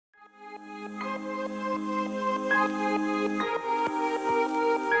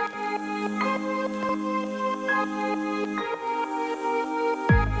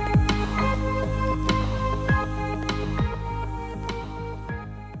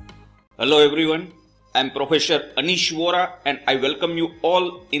Hello everyone, I am Professor Anish Vora and I welcome you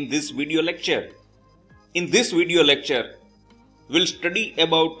all in this video lecture. In this video lecture, we'll study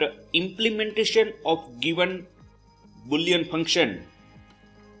about implementation of given Boolean function.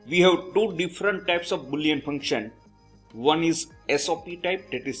 We have two different types of Boolean function. One is SOP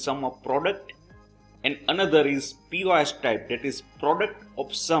type, that is sum of product, and another is POS type, that is product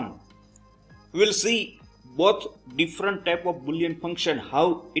of sum. We'll see both different type of Boolean function,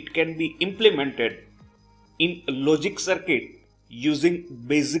 how it can be implemented in a logic circuit using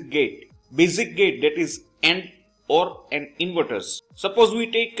basic gate. Basic gate, that is AND or and inverters. Suppose we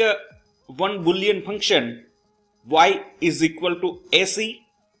take one Boolean function y is equal to AC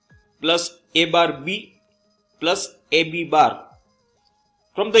plus A bar B plus AB bar.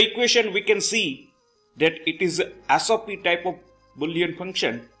 From the equation we can see that it is a SOP type of Boolean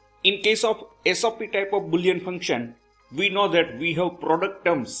function. In case of SOP type of Boolean function, we know that we have product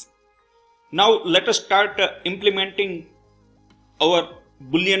terms. Now let us start implementing our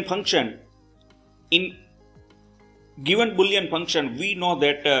Boolean function. In given Boolean function, we know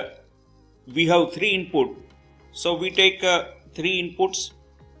that we have three input. So we take three inputs: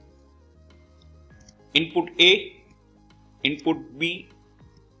 input A, input B,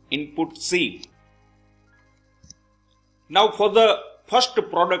 input C. Now for the first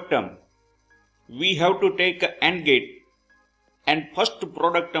product term, we have to take an AND gate, and first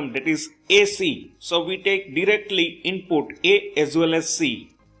product term, that is AC. So we take directly input A as well as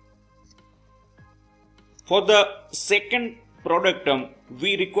C. For the second product term,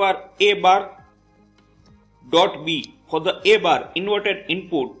 we require A bar dot B. For the A bar inverted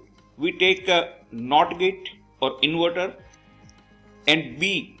input, we take a NOT gate or inverter, and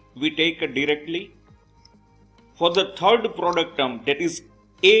B we take directly. For the third product term, that is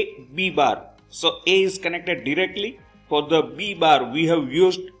A B bar, so A is connected directly. For the B bar we have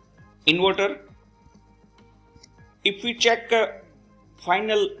used inverter. If we check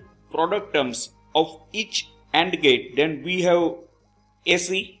final product terms of each AND gate, then we have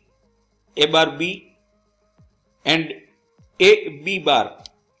AC, A bar B and A B bar.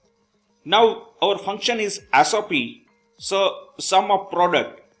 Now our function is SOP, so sum of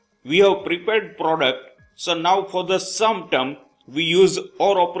product. We have prepared product. So now for the sum term, we use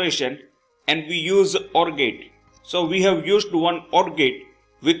OR operation and we use OR gate. So we have used one OR gate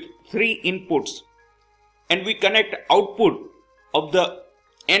with three inputs, and we connect output of the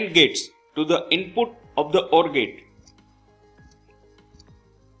AND gates to the input of the OR gate.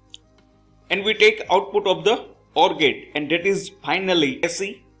 And we take output of the OR gate, and that is finally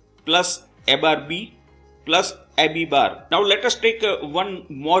AC plus A bar B plus AB bar. Now let us take one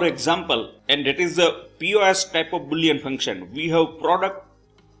more example, and that is the POS type of Boolean function. We have product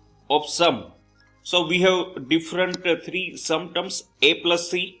of sum. So we have different three sum terms: A plus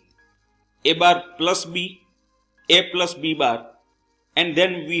C, A bar plus B, A plus B bar, and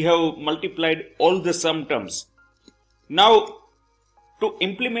then we have multiplied all the sum terms. Now to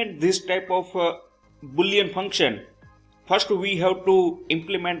implement this type of Boolean function, first we have to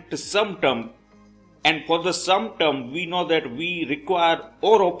implement the sum term. And for the sum term, we know that we require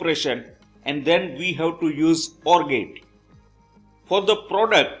OR operation, and then we have to use OR gate. For the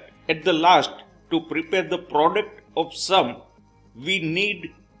product, at the last, to prepare the product of sum, we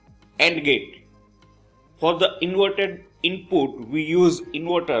need AND gate. For the inverted input, we use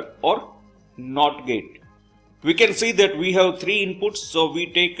inverter or NOT gate. We can see that we have three inputs, so we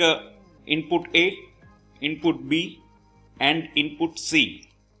take input A, input B and input C.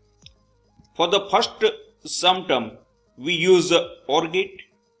 For the first sum term, we use OR gate.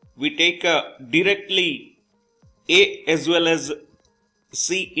 We take directly A as well as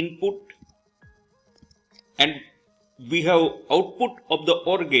C input, and we have output of the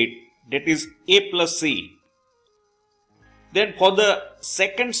OR gate, that is A plus C. Then for the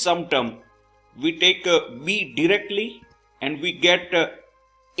second sum term, we take B directly and we get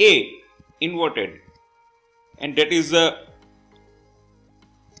A inverted, and that is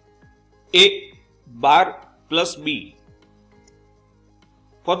A bar plus B.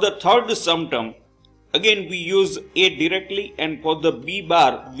 For the third sum term, again we use A directly, and for the B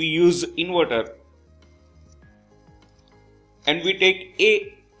bar we use inverter, and we take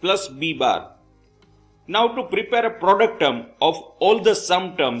A plus B bar. Now to prepare a product term of all the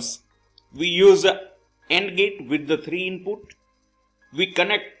sum terms, we use AND gate with the three input. We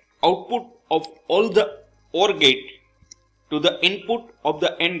connect output of all the OR gate to the input of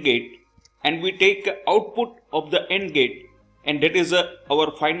the AND gate, and we take output of the AND gate, and that is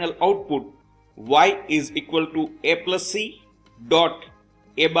our final output. Y is equal to A plus C dot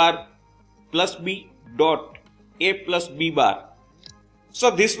A bar plus B dot A plus B bar. So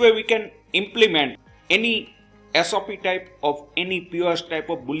this way we can implement any SOP type of any POS type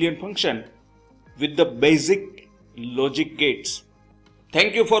of Boolean function with the basic logic gates.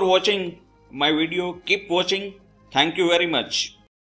 Thank you for watching my video. Keep watching. Thank you very much.